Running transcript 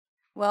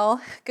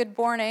Well, good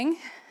morning.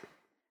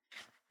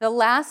 The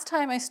last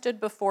time I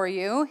stood before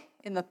you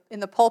in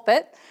the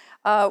pulpit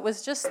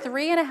was just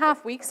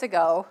 3.5 weeks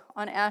ago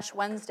on Ash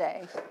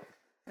Wednesday.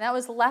 And that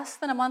was less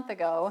than a month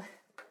ago,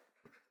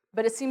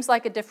 but it seems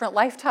like a different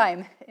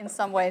lifetime in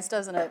some ways,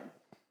 doesn't it?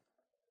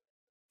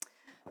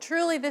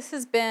 Truly, this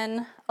has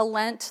been a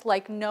Lent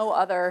like no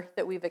other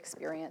that we've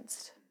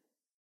experienced.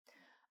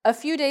 A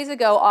few days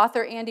ago,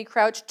 author Andy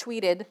Crouch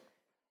tweeted,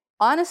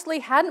 "Honestly,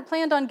 hadn't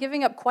planned on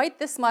giving up quite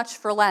this much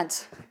for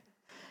Lent."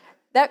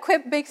 That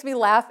quip makes me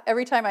laugh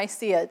every time I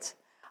see it.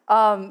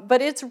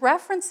 But it's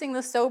referencing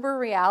the sober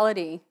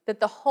reality that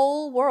the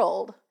whole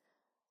world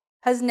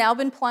has now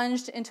been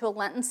plunged into a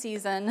Lenten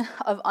season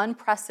of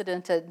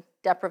unprecedented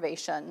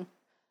deprivation.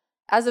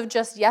 As of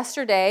just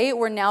yesterday,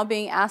 we're now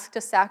being asked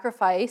to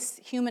sacrifice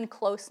human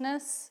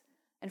closeness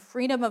and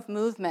freedom of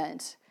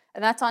movement.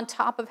 And that's on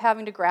top of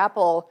having to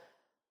grapple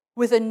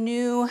with a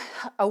new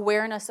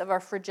awareness of our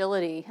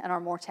fragility and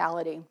our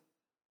mortality.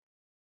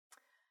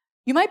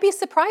 You might be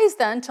surprised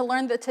then to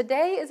learn that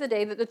today is a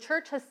day that the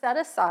church has set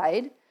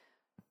aside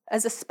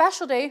as a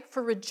special day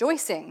for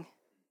rejoicing.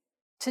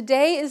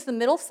 Today is the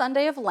middle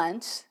Sunday of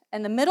Lent,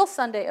 and the middle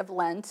Sunday of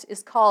Lent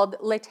is called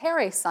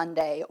Raedeke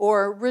Sunday,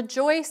 or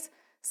Rejoice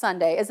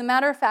Sunday. As a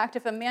matter of fact,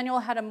 if Immanuel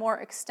had a more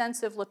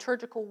extensive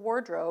liturgical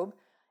wardrobe,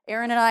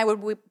 Aaron and I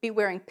would be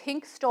wearing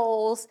pink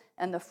stoles,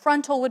 and the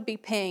frontal would be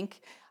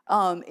pink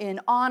in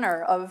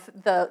honor of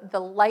the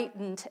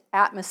lightened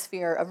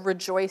atmosphere of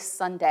Rejoice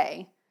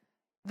Sunday.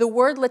 The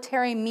word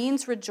Raedeke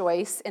means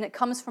rejoice, and it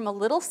comes from a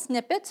little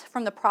snippet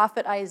from the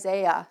prophet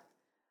Isaiah.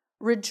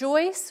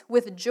 Rejoice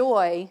with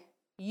joy,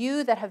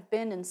 you that have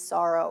been in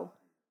sorrow.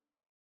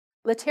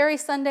 Raedeke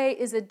Sunday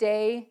is a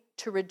day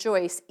to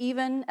rejoice,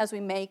 even as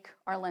we make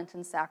our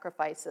Lenten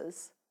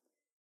sacrifices.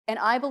 And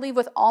I believe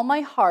with all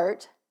my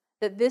heart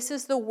that this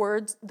is the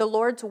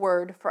Lord's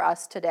word for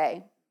us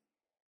today.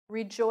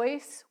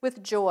 Rejoice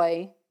with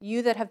joy,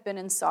 you that have been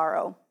in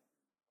sorrow.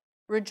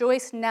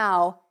 Rejoice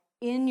now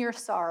in your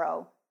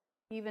sorrow,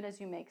 even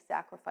as you make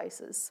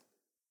sacrifices.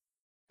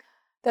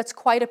 That's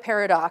quite a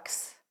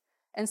paradox.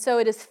 And so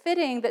it is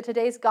fitting that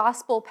today's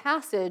gospel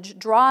passage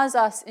draws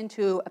us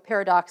into a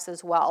paradox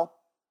as well.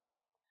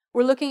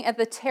 We're looking at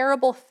the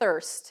terrible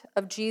thirst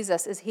of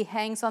Jesus as he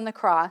hangs on the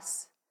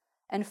cross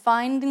and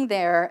finding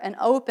there an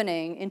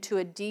opening into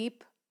a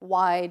deep,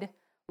 wide,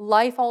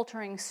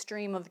 life-altering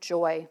stream of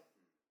joy.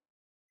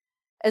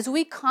 As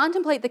we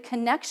contemplate the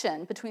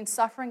connection between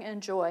suffering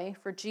and joy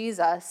for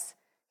Jesus,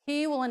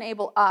 he will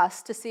enable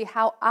us to see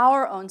how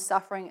our own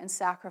suffering and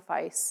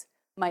sacrifice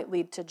might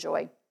lead to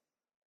joy.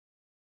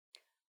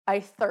 I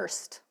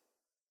thirst.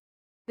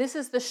 This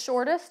is the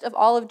shortest of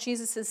all of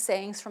Jesus'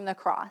 sayings from the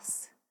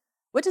cross.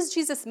 What does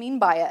Jesus mean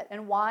by it,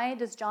 and why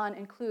does John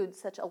include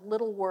such a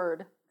little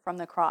word from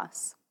the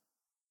cross?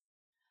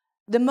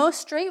 The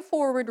most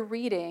straightforward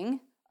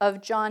reading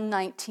of John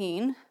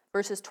 19,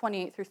 verses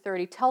 28 through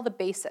 30, tell the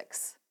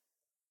basics.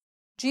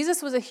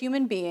 Jesus was a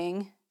human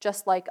being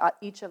just like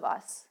each of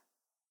us.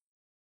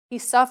 He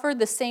suffered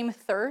the same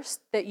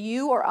thirst that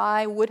you or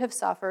I would have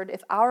suffered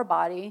if our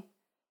body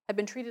had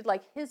been treated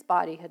like his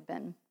body had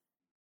been.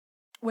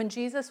 When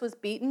Jesus was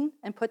beaten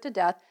and put to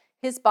death,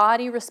 his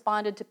body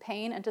responded to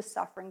pain and to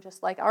suffering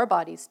just like our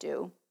bodies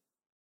do.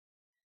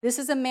 This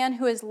is a man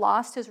who has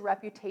lost his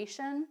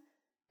reputation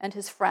and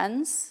his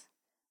friends.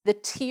 The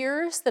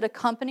tears that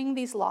accompanying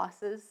these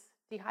losses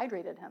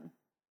dehydrated him.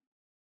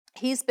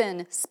 He's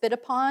been spit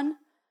upon,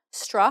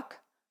 struck,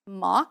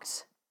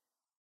 mocked.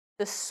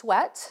 The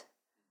sweat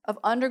of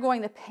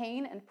undergoing the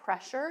pain and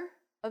pressure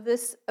of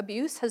this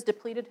abuse has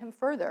depleted him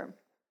further.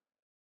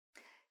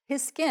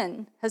 His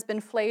skin has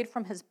been flayed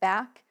from his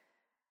back.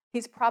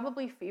 He's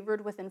probably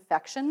fevered with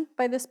infection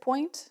by this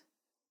point.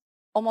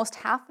 Almost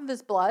half of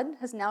his blood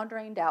has now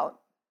drained out,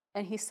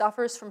 and he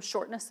suffers from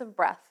shortness of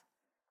breath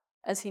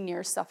as he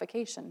nears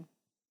suffocation.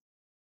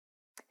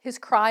 His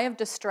cry of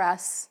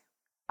distress,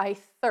 "I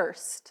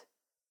thirst,"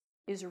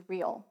 is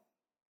real.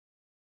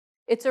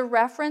 It's a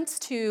reference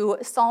to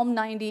Psalm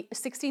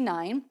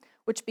 69,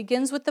 which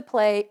begins with the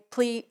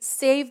plea,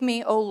 "Save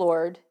me, O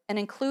Lord," and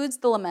includes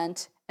the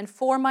lament, "And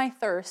for my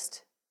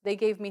thirst, they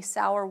gave me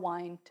sour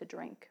wine to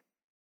drink."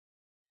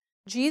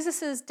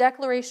 Jesus'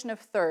 declaration of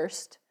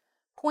thirst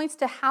points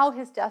to how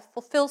his death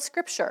fulfills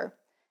Scripture,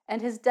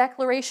 and his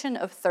declaration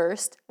of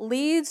thirst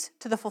leads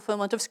to the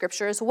fulfillment of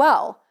Scripture as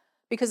well,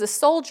 because a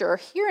soldier,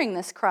 hearing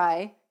this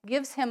cry,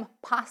 gives him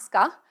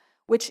pascha,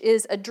 which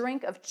is a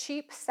drink of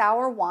cheap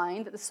sour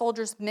wine that the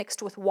soldiers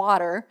mixed with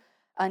water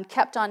and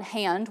kept on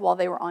hand while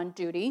they were on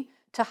duty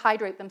to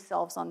hydrate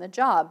themselves on the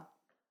job.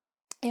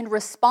 In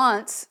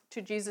response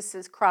to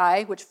Jesus'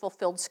 cry, which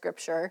fulfilled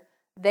Scripture,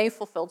 they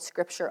fulfilled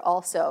Scripture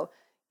also,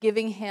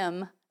 giving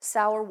him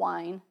sour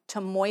wine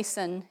to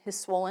moisten his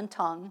swollen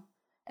tongue,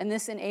 and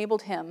this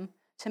enabled him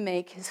to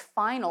make his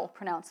final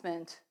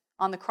pronouncement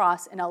on the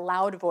cross in a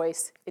loud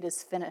voice, "It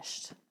is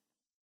finished."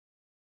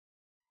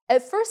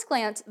 At first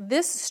glance,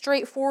 this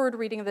straightforward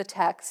reading of the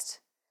text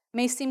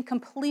may seem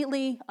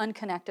completely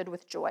unconnected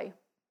with joy.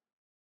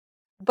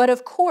 But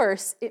of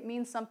course, it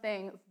means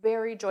something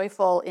very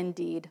joyful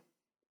indeed.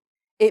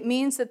 It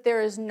means that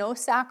there is no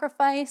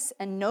sacrifice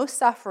and no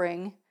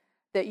suffering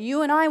that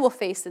you and I will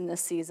face in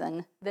this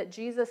season that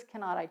Jesus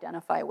cannot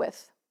identify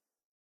with.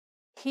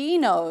 He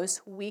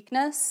knows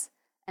weakness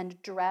and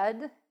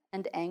dread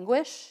and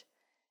anguish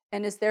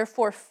and is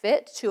therefore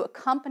fit to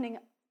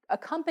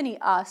accompany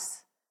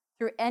us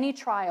through any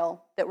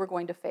trial that we're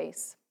going to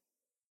face.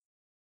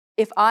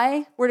 If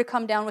I were to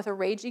come down with a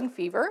raging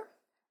fever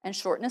and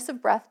shortness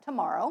of breath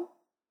tomorrow,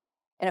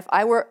 and if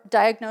I were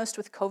diagnosed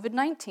with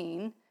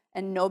COVID-19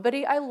 and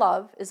nobody I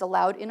love is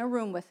allowed in a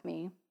room with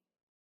me,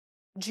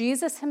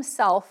 Jesus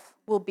himself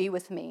will be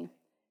with me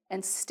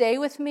and stay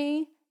with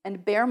me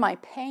and bear my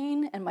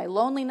pain and my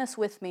loneliness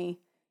with me,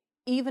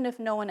 even if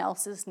no one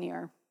else is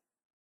near.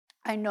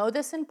 I know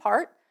this in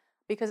part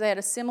because I had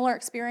a similar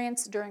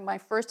experience during my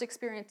first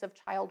experience of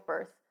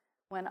childbirth,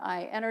 when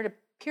I entered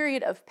a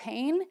period of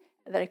pain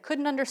that I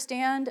couldn't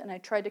understand, and I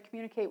tried to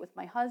communicate with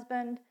my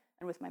husband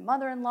and with my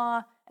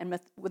mother-in-law and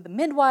with the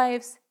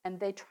midwives, and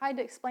they tried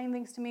to explain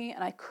things to me,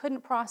 and I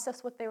couldn't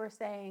process what they were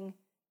saying,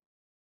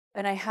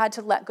 and I had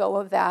to let go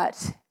of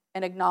that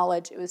and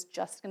acknowledge it was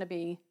just going to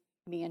be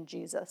me and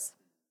Jesus.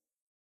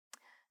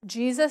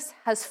 Jesus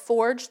has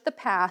forged the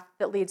path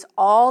that leads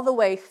all the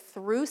way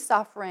through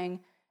suffering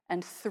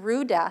and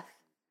through death,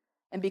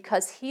 and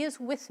because he is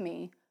with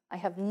me, I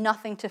have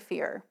nothing to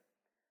fear.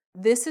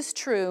 This is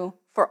true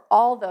for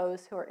all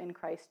those who are in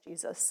Christ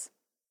Jesus.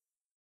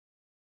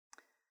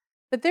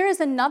 But there is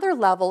another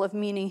level of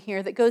meaning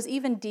here that goes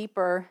even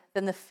deeper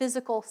than the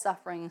physical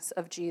sufferings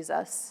of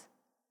Jesus,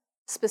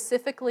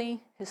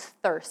 specifically his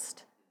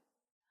thirst.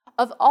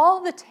 Of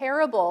all the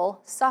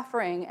terrible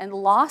suffering and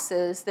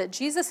losses that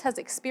Jesus has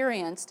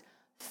experienced,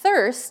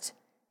 thirst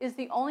is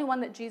the only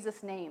one that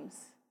Jesus names.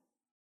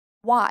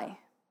 Why?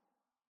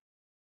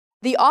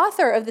 The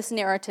author of this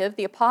narrative,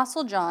 the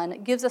Apostle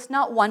John, gives us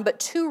not one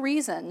but two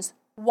reasons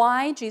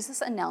why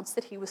Jesus announced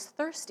that he was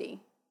thirsty.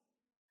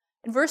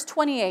 In verse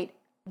 28,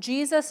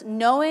 Jesus,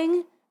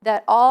 knowing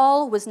that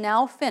all was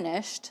now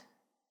finished,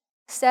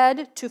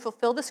 said to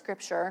fulfill the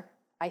scripture,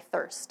 I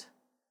thirst.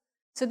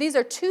 So these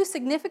are two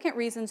significant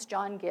reasons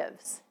John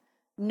gives.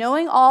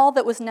 Knowing all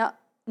that was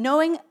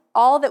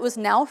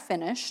now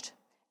finished,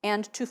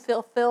 and to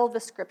fulfill the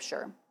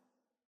scripture.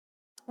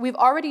 We've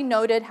already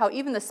noted how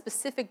even the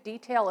specific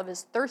detail of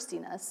his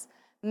thirstiness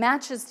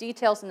matches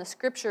details in the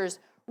scriptures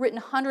written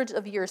hundreds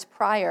of years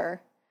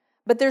prior,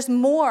 but there's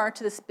more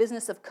to this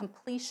business of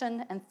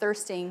completion and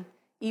thirsting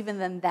even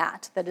than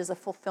that is a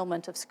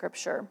fulfillment of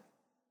scripture.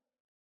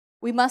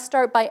 We must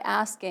start by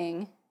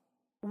asking,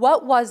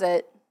 what was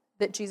it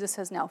that Jesus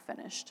has now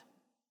finished?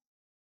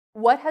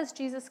 What has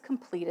Jesus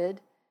completed,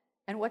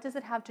 and what does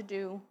it have to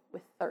do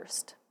with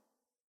thirst?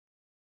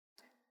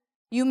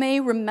 You may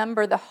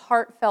remember the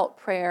heartfelt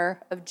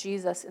prayer of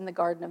Jesus in the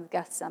Garden of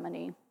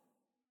Gethsemane.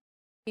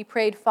 He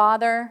prayed,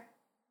 Father,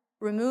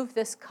 remove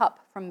this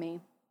cup from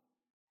me.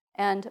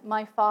 And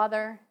my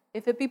Father,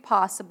 if it be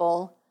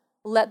possible,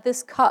 let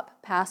this cup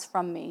pass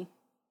from me.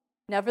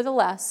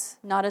 Nevertheless,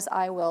 not as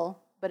I will,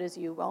 but as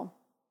you will.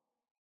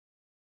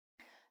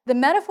 The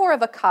metaphor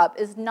of a cup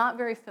is not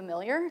very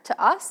familiar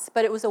to us,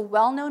 but it was a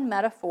well-known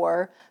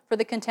metaphor for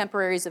the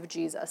contemporaries of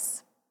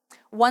Jesus.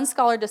 One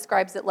scholar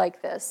describes it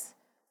like this.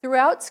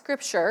 Throughout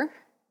Scripture,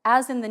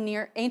 as in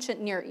the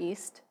ancient Near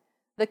East,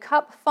 the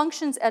cup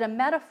functions as a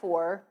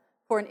metaphor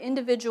for an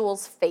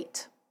individual's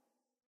fate.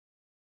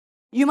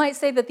 You might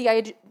say that the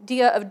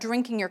idea of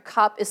drinking your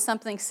cup is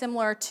something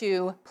similar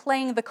to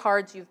playing the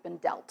cards you've been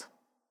dealt.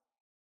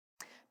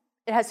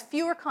 It has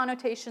fewer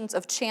connotations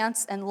of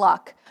chance and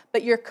luck,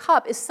 but your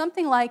cup is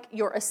something like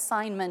your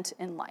assignment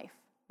in life,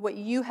 what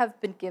you have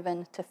been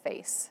given to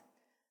face,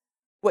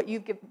 what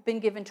you've been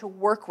given to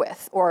work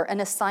with, or an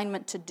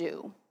assignment to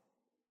do.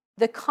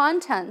 The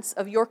contents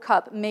of your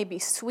cup may be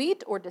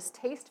sweet or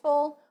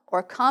distasteful or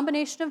a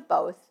combination of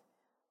both,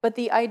 but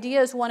the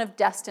idea is one of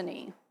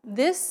destiny.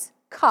 This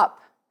cup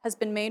has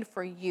been made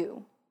for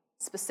you,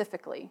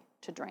 specifically,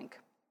 to drink.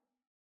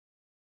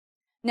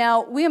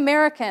 Now, we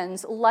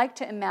Americans like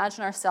to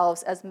imagine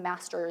ourselves as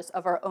masters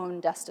of our own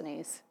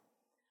destinies.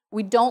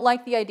 We don't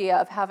like the idea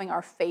of having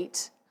our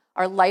fate,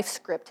 our life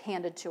script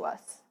handed to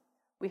us.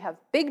 We have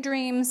big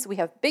dreams, we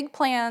have big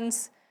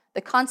plans.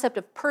 The concept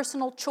of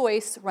personal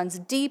choice runs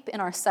deep in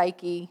our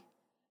psyche.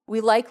 We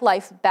like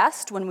life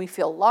best when we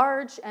feel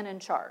large and in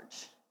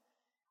charge.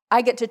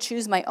 I get to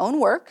choose my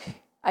own work.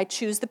 I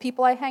choose the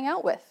people I hang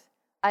out with.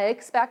 I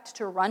expect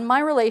to run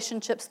my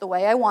relationships the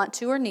way I want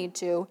to or need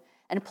to,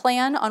 and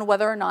plan on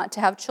whether or not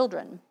to have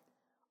children.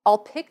 I'll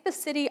pick the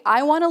city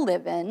I want to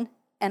live in,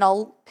 and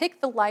I'll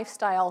pick the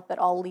lifestyle that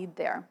I'll lead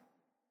there.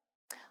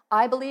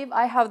 I believe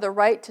I have the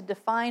right to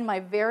define my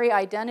very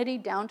identity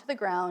down to the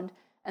ground,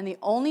 and the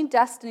only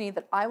destiny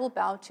that I will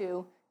bow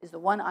to is the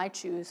one I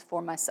choose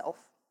for myself.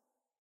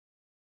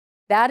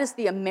 That is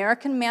the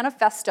American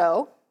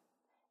manifesto,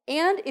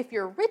 and if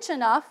you're rich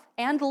enough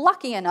and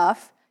lucky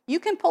enough, you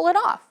can pull it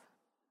off,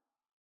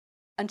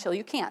 until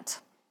you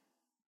can't.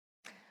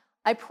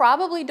 I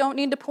probably don't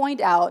need to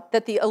point out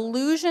that the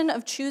illusion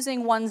of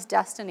choosing one's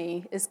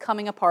destiny is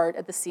coming apart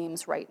at the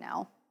seams right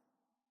now.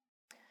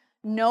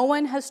 No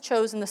one has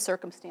chosen the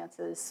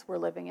circumstances we're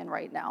living in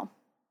right now.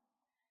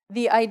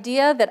 The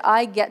idea that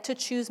I get to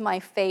choose my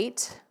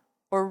fate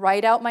or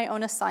write out my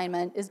own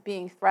assignment is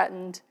being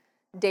threatened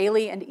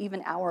daily and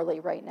even hourly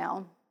right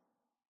now.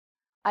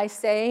 I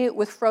say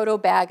with Frodo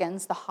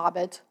Baggins, the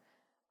Hobbit,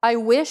 I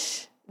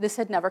wish this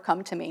had never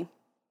come to me.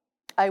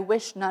 I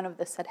wish none of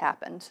this had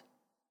happened.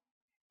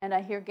 And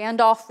I hear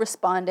Gandalf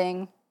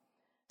responding,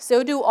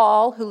 so do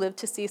all who live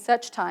to see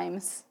such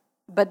times,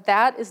 but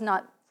that is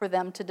not for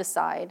them to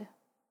decide.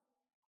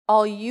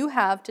 All you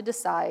have to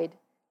decide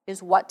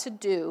is what to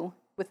do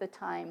with the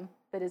time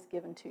that is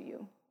given to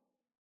you.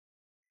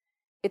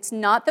 It's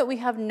not that we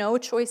have no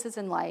choices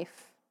in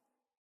life.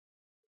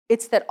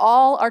 It's that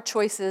all our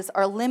choices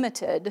are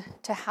limited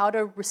to how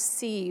to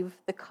receive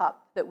the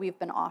cup that we've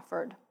been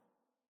offered.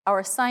 Our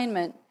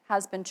assignment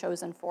has been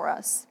chosen for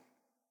us.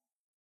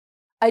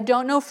 I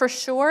don't know for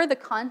sure the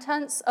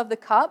contents of the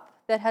cup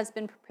that has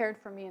been prepared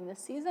for me in this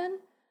season,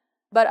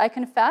 but I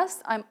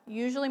confess I'm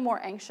usually more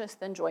anxious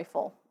than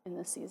joyful in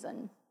this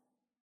season.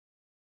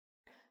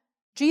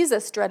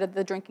 Jesus dreaded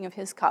the drinking of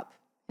his cup,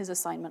 his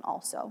assignment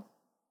also.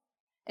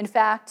 In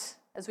fact,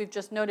 as we've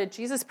just noted,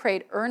 Jesus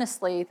prayed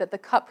earnestly that the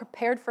cup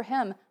prepared for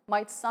him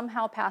might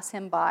somehow pass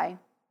him by,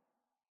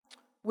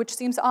 which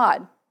seems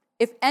odd.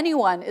 If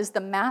anyone is the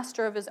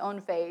master of his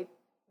own fate,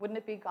 wouldn't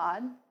it be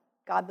God,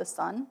 God the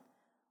Son?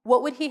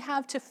 What would he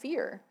have to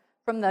fear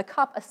from the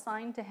cup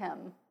assigned to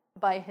him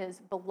by his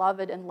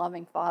beloved and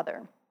loving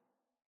Father?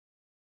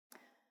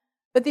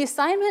 But the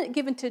assignment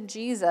given to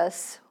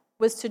Jesus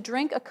was to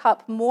drink a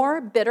cup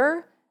more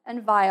bitter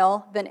and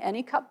vile than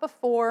any cup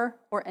before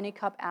or any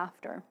cup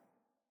after.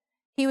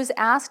 He was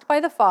asked by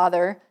the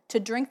Father to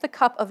drink the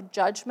cup of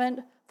judgment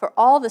for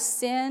all the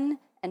sin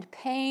and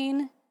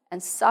pain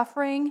and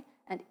suffering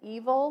and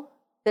evil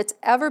that's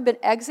ever been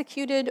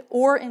executed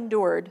or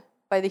endured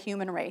by the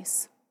human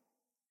race.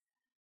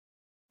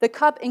 The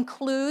cup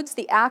includes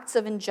the acts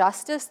of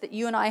injustice that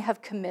you and I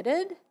have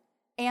committed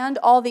and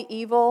all the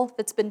evil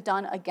that's been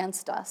done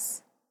against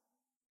us.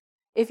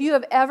 If you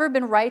have ever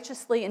been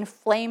righteously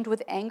inflamed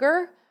with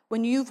anger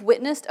when you've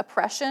witnessed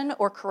oppression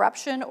or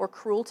corruption or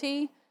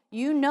cruelty,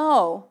 you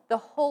know the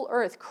whole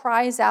earth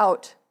cries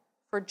out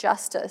for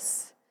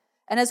justice.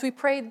 And as we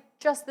prayed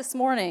just this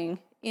morning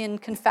in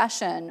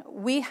confession,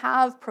 we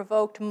have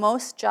provoked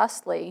most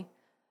justly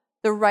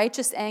the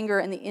righteous anger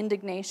and the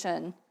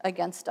indignation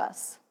against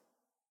us.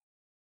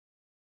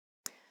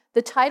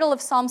 The title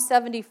of Psalm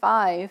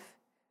 75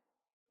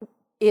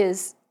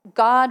 is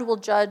God Will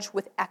Judge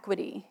with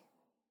Equity.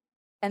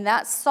 And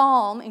that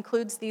psalm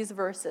includes these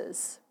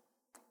verses.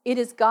 It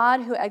is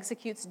God who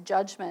executes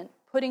judgment,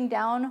 putting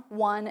down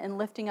one and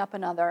lifting up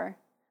another.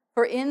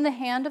 For in the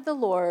hand of the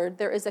Lord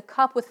there is a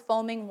cup with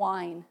foaming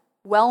wine,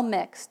 well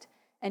mixed,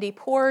 and he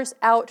pours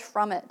out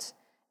from it,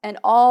 and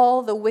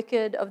all the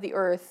wicked of the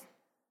earth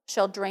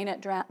shall drain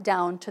it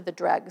down to the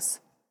dregs.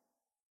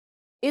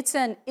 It's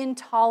an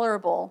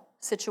intolerable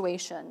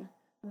situation.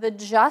 The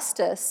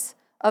justice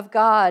of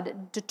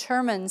God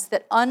determines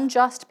that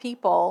unjust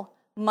people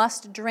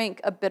must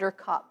drink a bitter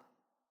cup.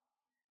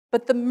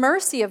 But the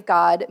mercy of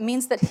God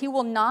means that he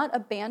will not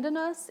abandon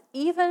us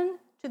even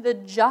to the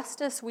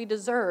justice we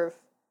deserve.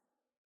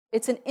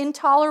 It's an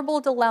intolerable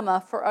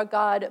dilemma for a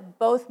God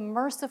both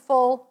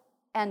merciful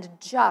and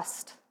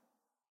just.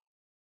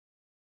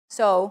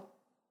 So,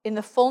 in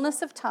the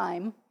fullness of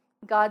time,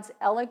 God's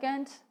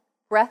elegant,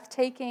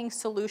 breathtaking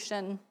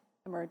solution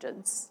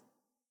emerges.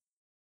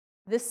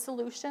 This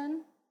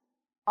solution,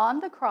 on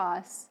the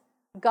cross,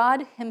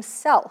 God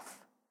himself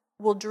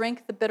will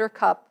drink the bitter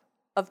cup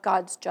of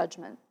God's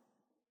judgment,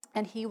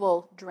 and he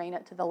will drain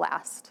it to the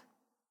last.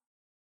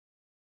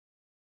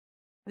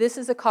 This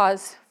is a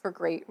cause for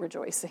great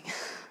rejoicing.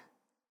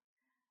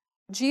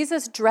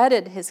 Jesus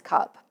dreaded his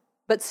cup,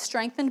 but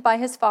strengthened by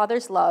his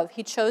Father's love,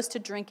 he chose to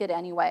drink it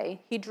anyway.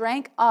 He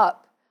drank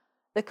up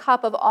the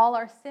cup of all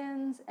our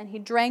sins, and he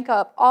drank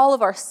up all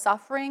of our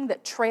suffering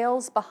that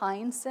trails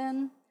behind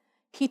sin.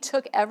 He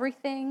took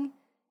everything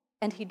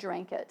and he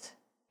drank it.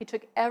 He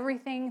took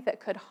everything that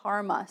could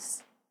harm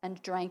us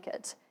and drank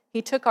it.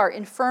 He took our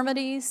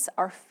infirmities,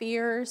 our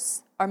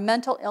fears, our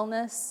mental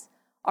illness,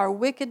 our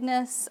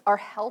wickedness, our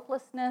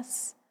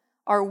helplessness,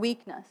 our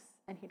weakness,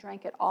 and he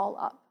drank it all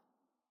up,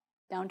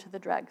 down to the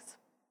dregs.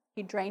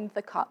 He drained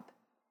the cup.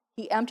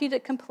 He emptied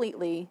it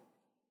completely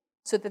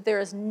so that there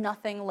is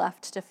nothing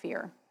left to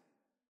fear.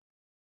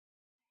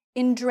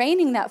 In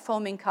draining that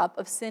foaming cup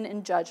of sin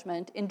and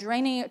judgment, in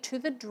draining it to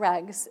the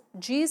dregs,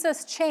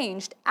 Jesus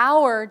changed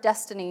our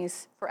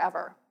destinies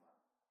forever.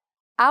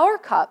 Our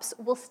cups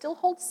will still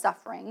hold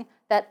suffering,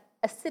 that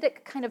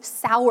acidic kind of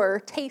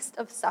sour taste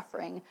of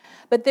suffering,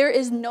 but there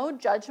is no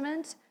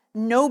judgment,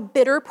 no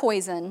bitter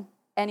poison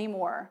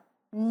anymore.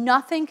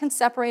 Nothing can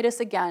separate us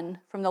again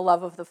from the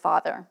love of the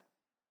Father.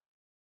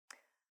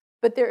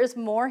 But there is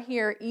more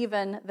here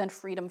even than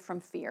freedom from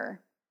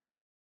fear.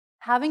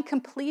 Having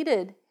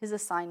completed his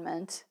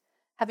assignment,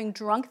 having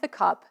drunk the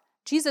cup,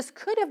 Jesus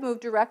could have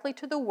moved directly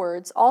to the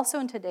words, also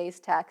in today's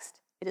text,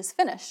 "It is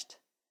finished."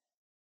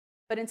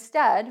 But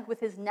instead, with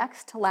his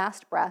next to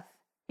last breath,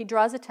 he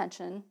draws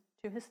attention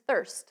to his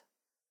thirst.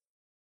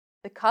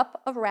 The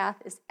cup of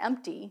wrath is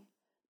empty,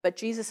 but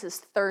Jesus'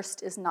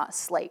 thirst is not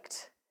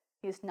slaked.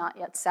 He is not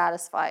yet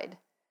satisfied.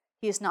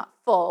 He is not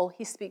full.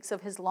 He speaks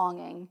of his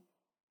longing,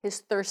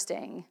 his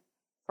thirsting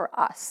for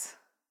us.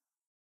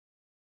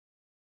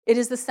 It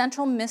is the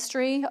central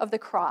mystery of the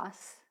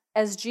cross.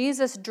 As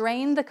Jesus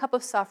drained the cup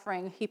of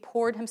suffering, he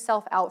poured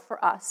himself out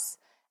for us.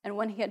 And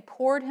when he had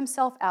poured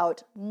himself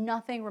out,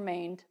 nothing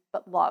remained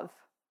but love.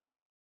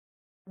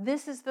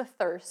 This is the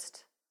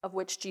thirst of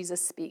which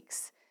Jesus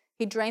speaks.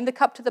 He drained the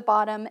cup to the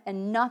bottom,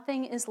 and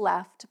nothing is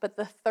left but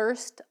the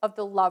thirst of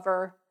the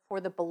lover for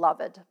the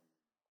beloved.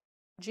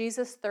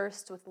 Jesus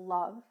thirsts with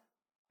love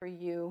for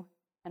you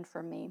and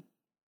for me.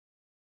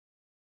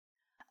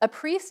 A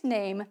priest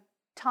named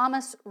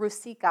Thomas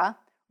Raedeke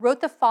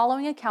wrote the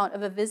following account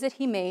of a visit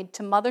he made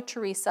to Mother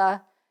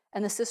Teresa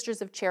and the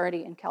Sisters of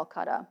Charity in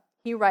Calcutta.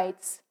 He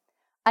writes,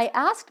 "I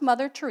asked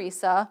Mother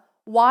Teresa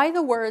why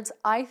the words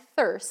 'I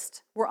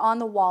thirst' were on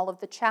the wall of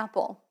the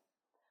chapel.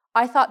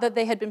 I thought that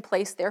they had been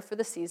placed there for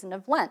the season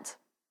of Lent.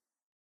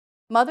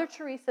 Mother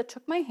Teresa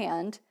took my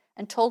hand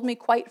and told me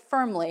quite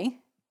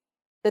firmly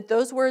that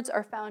those words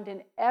are found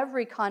in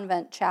every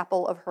convent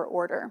chapel of her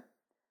order,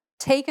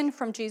 taken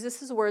from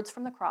Jesus' words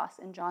from the cross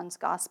in John's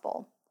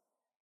Gospel.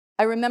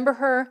 I remember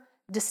her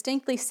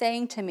distinctly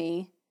saying to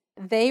me,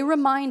 'They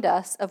remind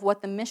us of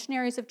what the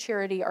missionaries of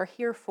charity are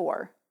here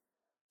for,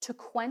 to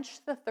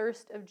quench the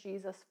thirst of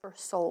Jesus for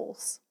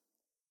souls,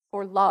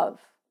 for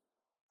love,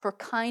 for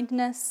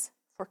kindness,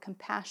 for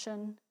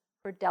compassion,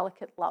 for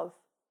delicate love.'"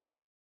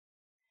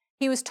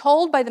 He was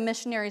told by the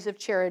missionaries of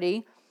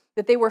charity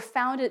that they were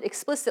founded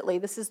explicitly,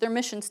 this is their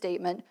mission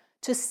statement,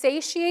 to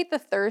satiate the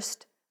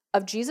thirst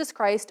of Jesus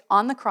Christ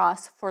on the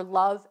cross for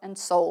love and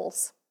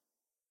souls.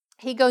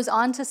 He goes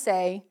on to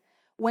say,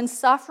 "When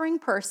suffering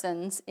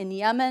persons in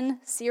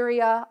Yemen,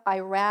 Syria,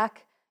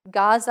 Iraq,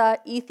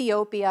 Gaza,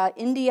 Ethiopia,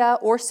 India,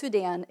 or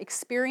Sudan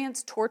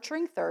experience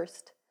torturing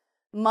thirst,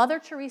 Mother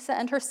Teresa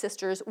and her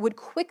sisters would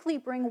quickly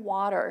bring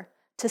water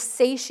to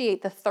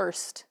satiate the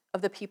thirst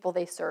of the people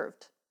they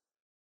served.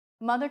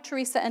 Mother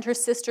Teresa and her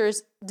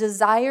sisters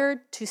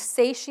desired to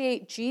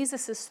satiate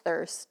Jesus'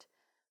 thirst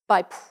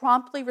by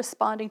promptly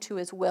responding to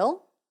his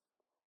will,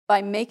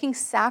 by making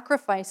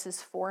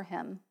sacrifices for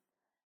him,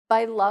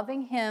 by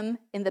loving him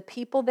in the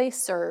people they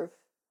serve,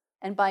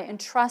 and by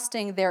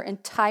entrusting their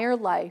entire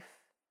life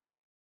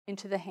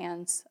into the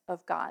hands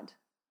of God.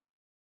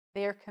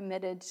 They are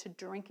committed to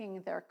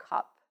drinking their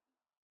cup,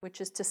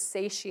 which is to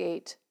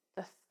satiate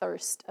the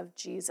thirst of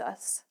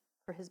Jesus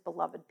for his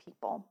beloved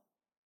people."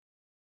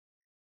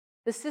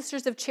 The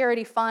Sisters of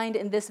Charity find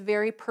in this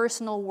very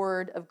personal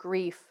word of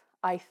grief,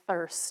 "I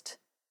thirst,"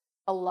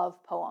 a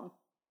love poem.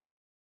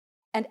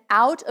 And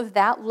out of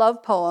that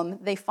love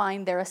poem, they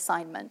find their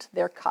assignment,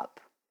 their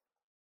cup.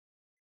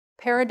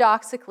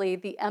 Paradoxically,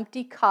 the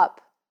empty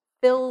cup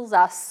fills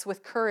us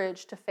with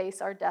courage to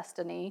face our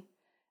destiny,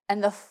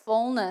 and the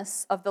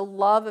fullness of the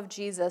love of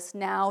Jesus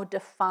now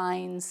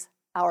defines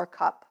our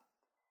cup.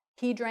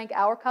 He drank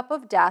our cup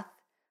of death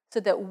so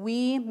that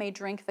we may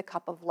drink the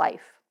cup of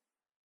life.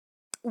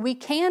 We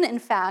can, in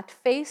fact,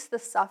 face the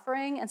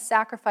suffering and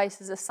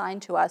sacrifices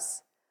assigned to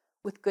us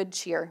with good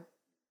cheer.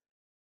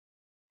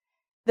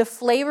 The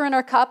flavor in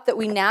our cup that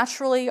we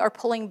naturally are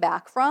pulling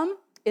back from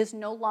is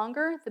no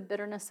longer the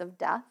bitterness of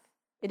death.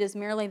 It is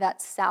merely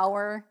that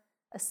sour,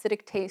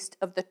 acidic taste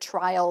of the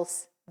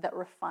trials that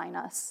refine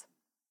us.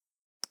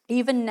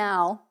 Even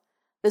now,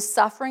 the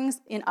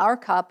sufferings in our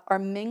cup are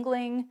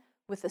mingling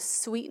with the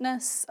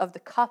sweetness of the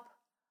cup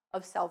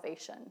of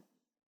salvation.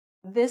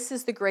 This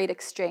is the great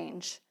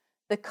exchange.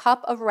 The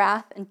cup of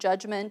wrath and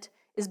judgment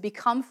is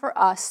become for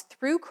us,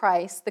 through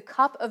Christ, the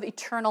cup of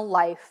eternal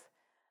life,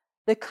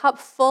 the cup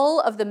full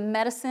of the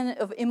medicine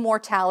of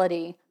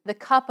immortality, the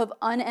cup of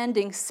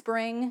unending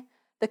spring,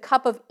 the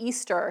cup of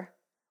Easter,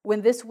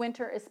 when this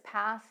winter is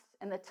past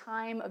and the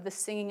time of the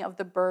singing of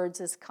the birds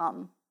is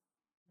come.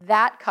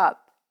 That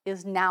cup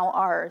is now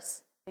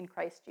ours in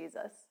Christ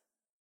Jesus.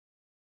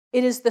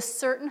 It is the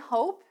certain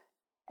hope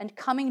and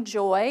coming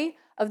joy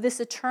of this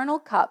eternal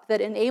cup that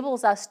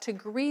enables us to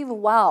grieve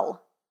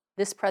well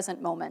this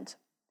present moment.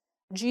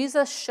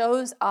 Jesus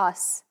shows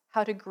us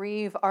how to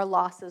grieve our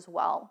losses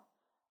well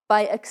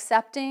by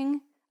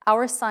accepting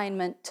our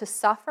assignment to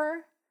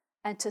suffer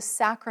and to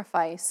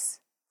sacrifice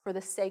for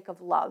the sake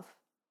of love.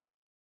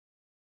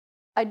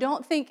 I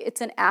don't think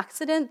it's an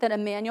accident that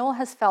Immanuel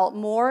has felt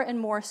more and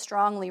more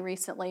strongly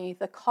recently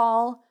the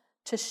call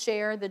to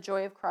share the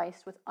joy of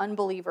Christ with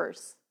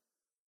unbelievers.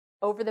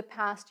 Over the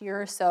past year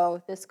or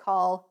so, this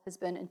call has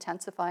been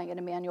intensifying in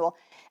Immanuel.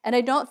 And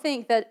I don't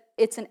think that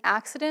it's an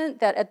accident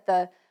that at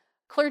the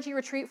clergy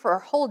retreat for our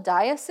whole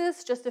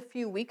diocese just a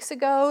few weeks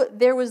ago,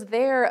 there was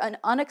an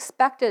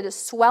unexpected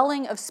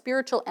swelling of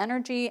spiritual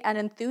energy and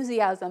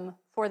enthusiasm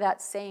for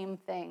that same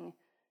thing.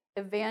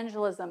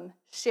 evangelism,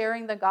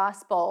 sharing the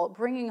gospel,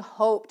 bringing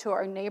hope to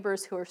our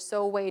neighbors who are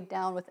so weighed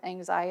down with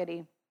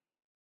anxiety.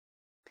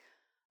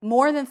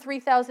 More than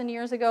 3,000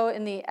 years ago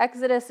in the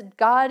Exodus,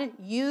 God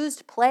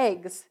used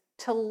plagues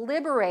to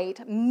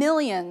liberate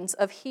millions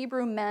of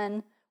Hebrew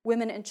men,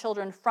 women, and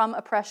children from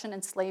oppression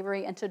and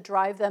slavery and to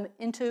drive them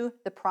into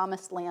the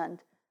promised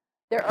land.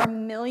 There are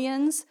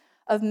millions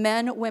of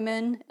men,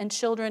 women, and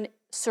children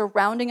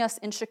surrounding us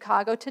in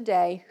Chicago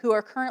today who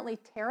are currently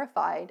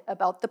terrified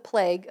about the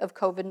plague of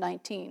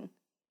COVID-19.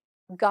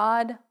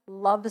 God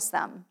loves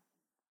them.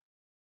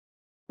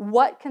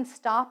 What can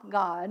stop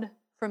God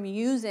from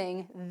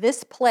using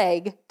this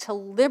plague to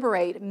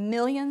liberate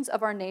millions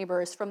of our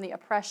neighbors from the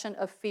oppression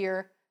of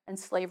fear and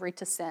slavery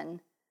to sin?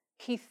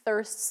 He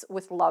thirsts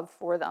with love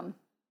for them.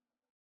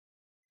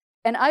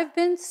 And I've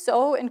been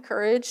so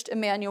encouraged,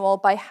 Immanuel,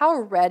 by how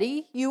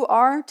ready you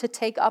are to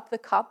take up the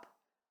cup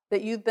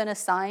that you've been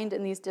assigned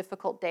in these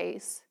difficult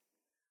days.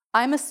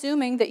 I'm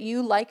assuming that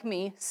you, like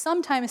me,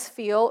 sometimes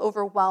feel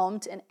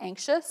overwhelmed and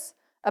anxious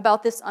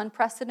about this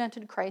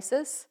unprecedented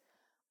crisis.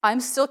 I'm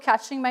still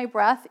catching my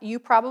breath. You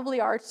probably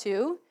are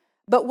too.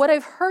 But what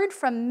I've heard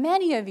from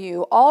many of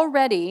you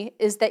already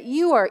is that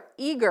you are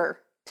eager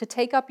to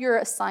take up your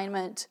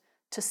assignment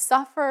to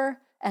suffer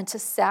and to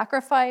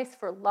sacrifice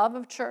for love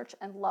of church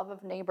and love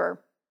of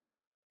neighbor.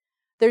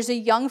 There's a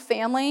young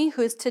family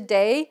who is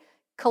today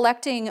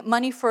collecting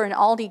money for an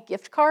Aldi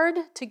gift card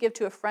to give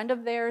to a friend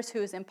of theirs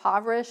who is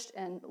impoverished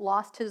and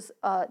lost his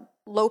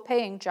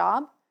low-paying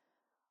job.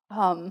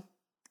 An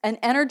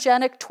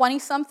energetic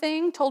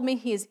 20-something told me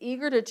he is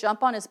eager to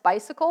jump on his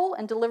bicycle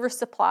and deliver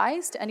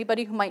supplies to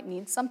anybody who might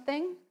need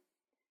something.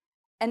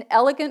 An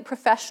elegant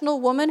professional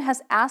woman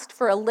has asked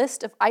for a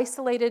list of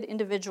isolated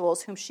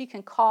individuals whom she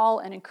can call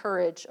and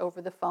encourage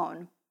over the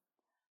phone.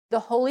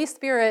 The Holy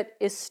Spirit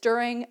is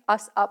stirring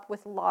us up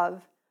with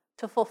love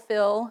to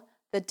fulfill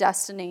the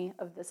destiny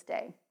of this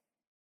day.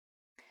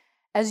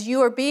 As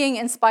you are being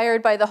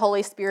inspired by the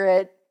Holy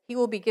Spirit, He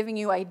will be giving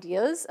you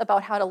ideas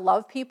about how to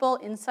love people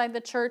inside the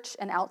church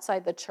and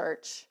outside the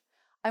church.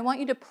 I want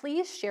you to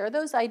please share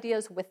those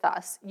ideas with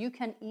us. You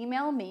can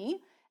email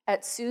me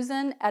at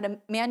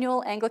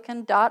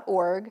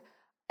susan@immanuelanglican.org.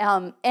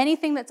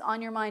 Anything that's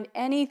on your mind,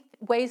 any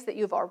ways that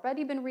you've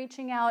already been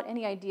reaching out,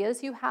 any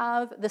ideas you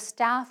have, the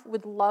staff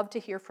would love to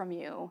hear from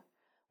you.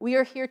 We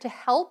are here to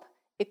help,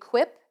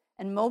 equip,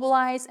 and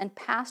mobilize and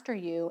pastor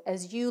you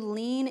as you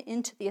lean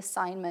into the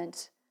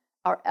assignment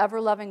our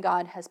ever-loving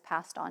God has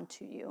passed on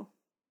to you.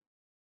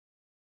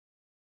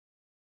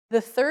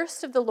 The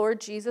thirst of the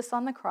Lord Jesus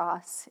on the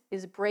cross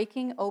is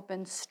breaking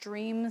open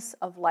streams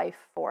of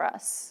life for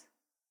us.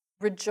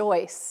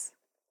 Rejoice,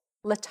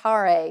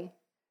 latare.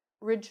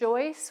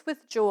 Rejoice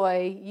with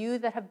joy, you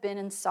that have been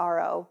in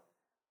sorrow.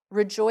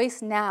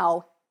 Rejoice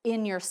now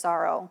in your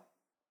sorrow.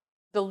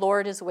 The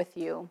Lord is with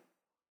you.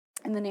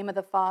 In the name of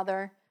the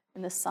Father,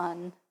 and the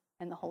Son,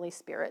 and the Holy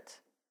Spirit.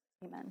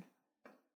 Amen.